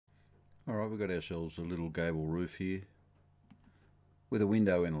Alright, we've got ourselves a little gable roof here with a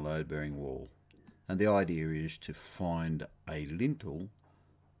window and a load-bearing wall. And the idea is to find a lintel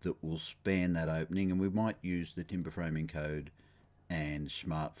that will span that opening, and we might use the timber framing code and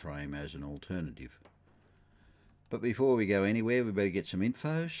smart frame as an alternative. But before we go anywhere, we better get some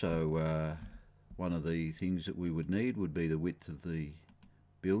info. So one of the things that we would need would be the width of the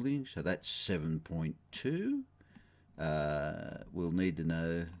building. So that's 7.2. We'll need to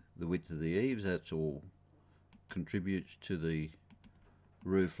know the width of the eaves. That's all contributes to the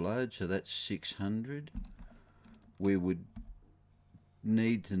roof load, so that's 600. We would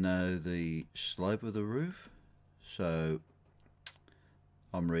need to know the slope of the roof, so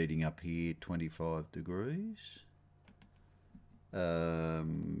I'm reading up here 25 degrees.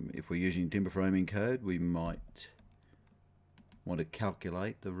 If we're using timber framing code, we might want to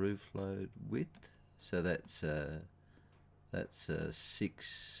calculate the roof load width, so that's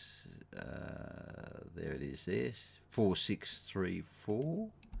 6, there it is there, 4634.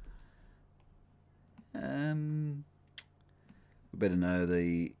 We better know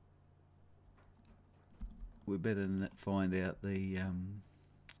the, we better find out the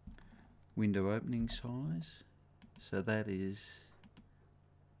window opening size, so that is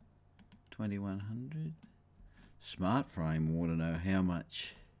 2100. Smart frame want to know how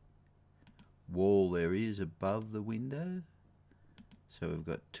much wall there is above the window. So we've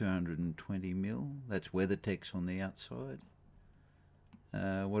got 220 mil. That's WeatherTex on the outside.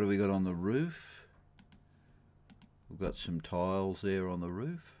 What have we got on the roof? We've got some tiles there on the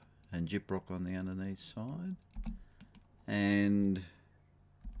roof and gyprock on the underneath side. And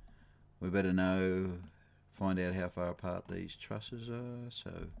we better find out how far apart these trusses are.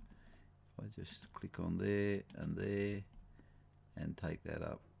 So if I just click on there and take that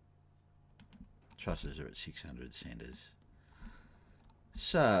up, trusses are at 600 centres.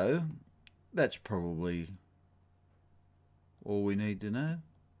 So that's probably all we need to know.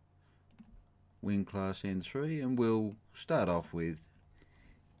 Wing class N3, and we'll start off with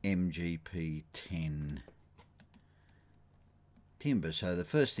MGP 10 timber. So the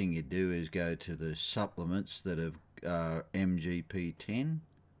first thing you do is go to the supplements that have MGP 10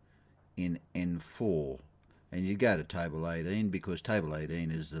 in N4, and you go to table 18, because table 18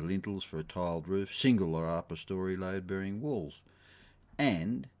 is the lintels for a tiled roof, single or upper story load bearing walls.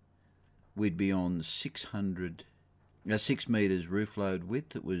 And we'd be on 6 metres roof load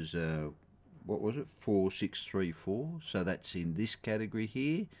width. It was what was it, 4634, so that's in this category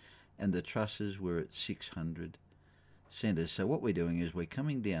here, and the trusses were at 600 centres. So what we're doing is we're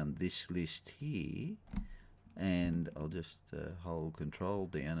coming down this list here, and I'll just hold control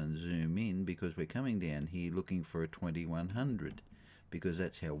down and zoom in, because we're coming down here looking for a 2100, because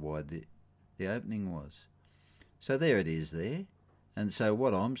that's how wide the opening was. So there it is there. And so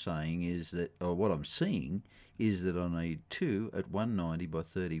what I'm saying is that, or what I'm seeing is that I need 2 at 190 by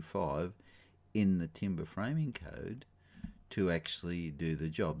 35 in the timber framing code to actually do the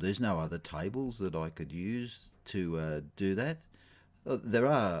job. There's no other tables that I could use to do that. There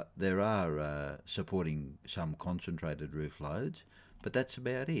are supporting some concentrated roof loads, but that's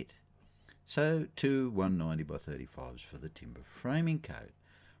about it. So 2 190 by 35s for the timber framing code.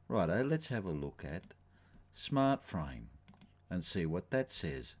 Righto, let's have a look at smart frame and see what that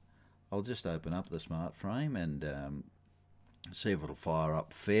says. I'll just open up the smart frame and see if it'll fire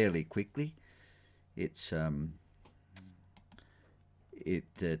up fairly quickly. It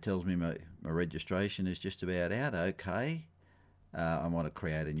tells me my registration is just about out. Okay, I want to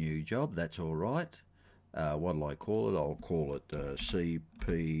create a new job. That's all right. What'll I call it? I'll call it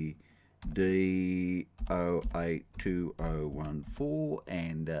CPD082014,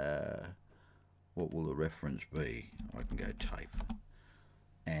 and what will the reference be? I can go tape,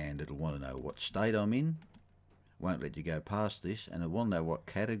 and it'll want to know what state I'm in. Won't let you go past this, and it'll want to know what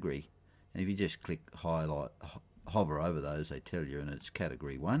category. And if you just click highlight, hover over those, they tell you, and it's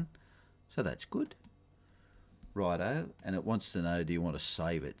category 1. So that's good. Righto, and it wants to know, do you want to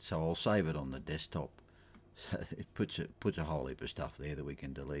save it? So I'll save it on the desktop. So it puts a whole heap of stuff there that we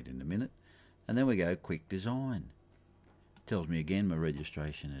can delete in a minute. And then we go quick design. It tells me again my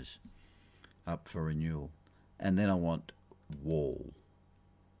registration is up for renewal. And then I want wall.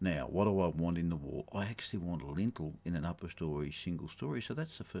 Now, what do I want in the wall? I actually want a lintel in an upper story, single story, so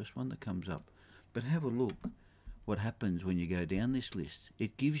that's the first one that comes up. But have a look what happens when you go down this list.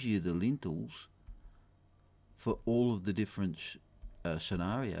 It gives you the lintels for all of the different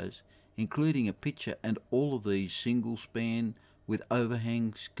scenarios, including a picture, and all of these single span with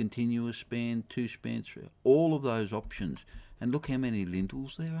overhangs, continuous span, 2 spans, 3, all of those options. And look how many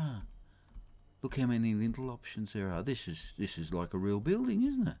lintels there are. Look how many lintel options there are. This is like a real building,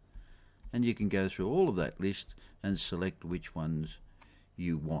 isn't it? and you can go through all of that list and select which ones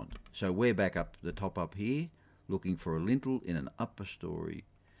you want. So we're back up the top up here, looking for a lintel in an upper story,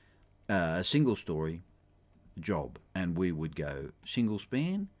 a single story job, and we would go single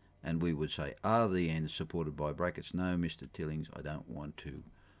span, and we would say, are the ends supported by brackets? No, Mr. Tillings, I don't want to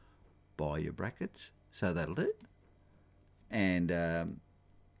buy your brackets. So that'll do. And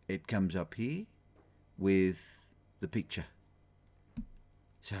it comes up here with the picture.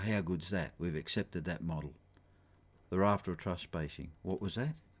 So how good's that? We've accepted that model. The rafter of truss spacing, what was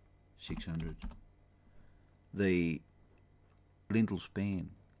that? 600. The lintel span,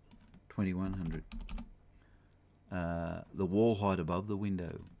 2100. The wall height above the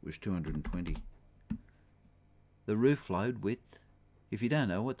window was 220. The roof load width, if you don't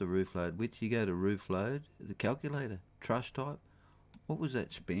know what the roof load width, you go to roof load, the calculator, truss type. What was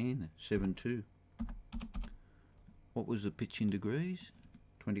that span? 7.2. What was the pitch in degrees?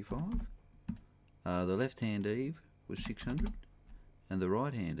 25. The left hand eave was 600, and the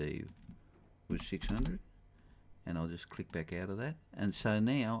right hand eave was 600. And I'll just click back out of that. And so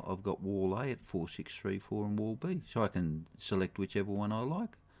now I've got wall A at 4634 and wall B. So I can select whichever one I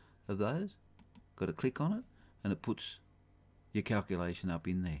like of those. Got to click on it, and it puts your calculation up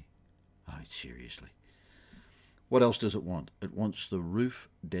in there. Oh, seriously. What else does it want? It wants the roof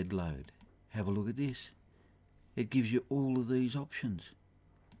dead load. Have a look at this. It gives you all of these options.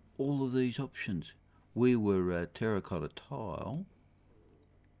 All of these options. We were terracotta tile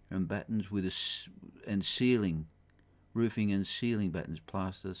and battens with and ceiling, roofing and ceiling battens,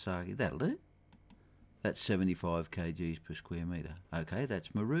 plaster sagi. That'll do. That's 75 kgs per square metre. Okay,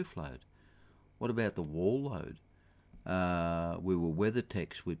 that's my roof load. What about the wall load? We were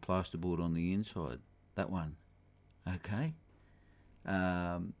WeatherTex with plasterboard on the inside. That one. Okay.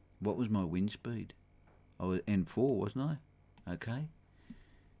 What was my wind speed? I was N4, wasn't I? Okay.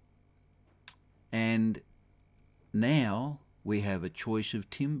 And now we have a choice of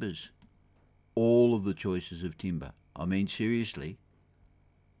timbers. All of the choices of timber. I mean, seriously,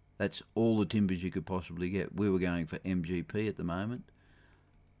 that's all the timbers you could possibly get. We were going for MGP at the moment,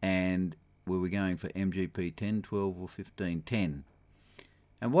 and we were going for MGP 10, 12 or 15, 10.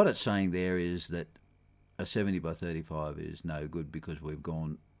 And what it's saying there is that a 70 by 35 is no good because we've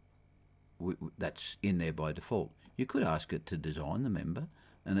gone, that's in there by default. You could ask it to design the member,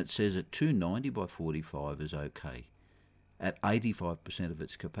 and it says at 290 by 45 is okay at 85% of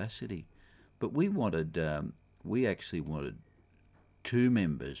its capacity. But we wanted, we actually wanted 2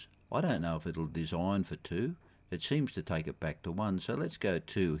 members. I don't know if it'll design for 2. It seems to take it back to 1. So let's go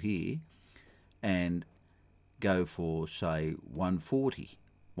 2 here and go for, say, 140.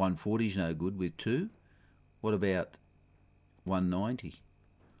 140 is no good with 2. What about 190?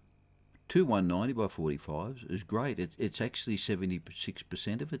 2 190 by 45s is great. It's actually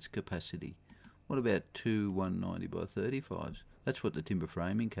 76% of its capacity. What about 2 190 by 35s? That's what the timber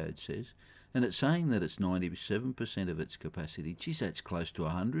framing code says. And it's saying that it's 97% of its capacity. Geez, that's close to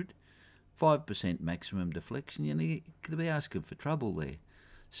 100. 5% maximum deflection. You could be asking for trouble there.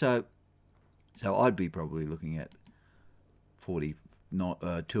 So I'd be probably looking at 2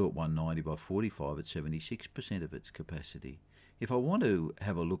 at 190 by 45 at 76% of its capacity. If I want to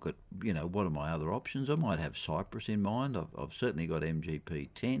have a look at, what are my other options, I might have Cypress in mind. I've certainly got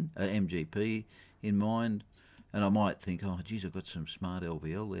MGP in mind, and I might think, oh, geez, I've got some smart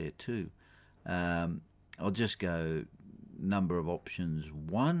LVL there too. I'll just go number of options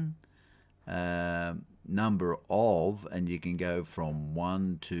 1, number of, and you can go from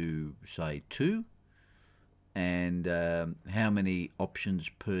 1 to, say, 2. And how many options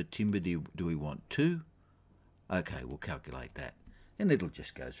per timber do we want? 2? Okay, we'll calculate that. And it'll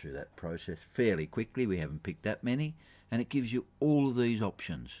just go through that process fairly quickly. We haven't picked that many. And it gives you all of these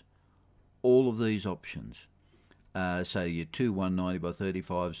options. All of these options. So your 2 190 by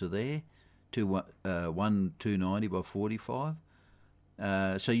 35s are there. 1 290 by 45.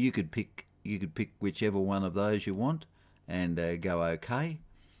 So you could pick whichever one of those you want and go OK.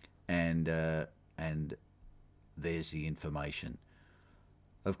 And there's the information.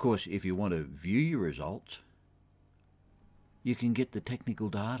 Of course, if you want to view your results, you can get the technical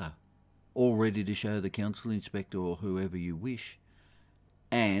data all ready to show the council inspector or whoever you wish.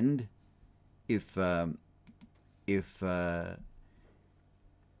 And if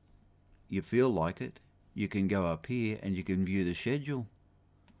you feel like it, you can go up here and you can view the schedule,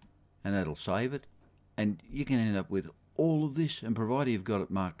 and that'll save it. And you can end up with all of this, and provided you've got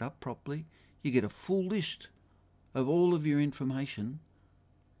it marked up properly, you get a full list of all of your information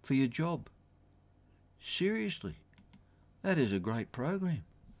for your job. Seriously, that is a great program.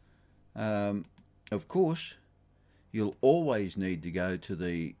 Of course, you'll always need to go to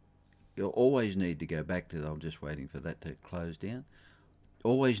the you'll always need to go back to, I'm just waiting for that to close down,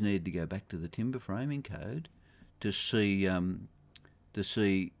 always need to go back to the timber framing code to see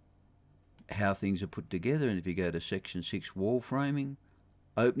how things are put together. And if you go to section 6 wall framing,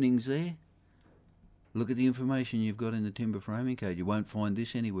 openings there, look at the information you've got in the timber framing code. You won't find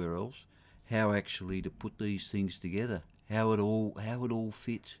this anywhere else. How actually to put these things together, how it all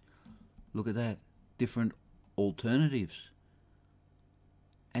fits. Look at that, different alternatives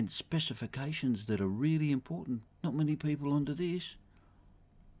and specifications that are really important. Not many people onto this.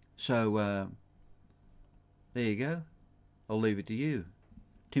 So there you go. I'll leave it to you.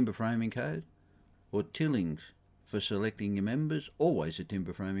 Timber framing code or Tillings for selecting your members. Always a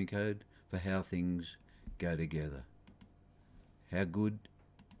timber framing code for how things go together. How good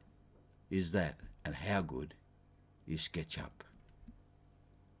is that? And how good is SketchUp?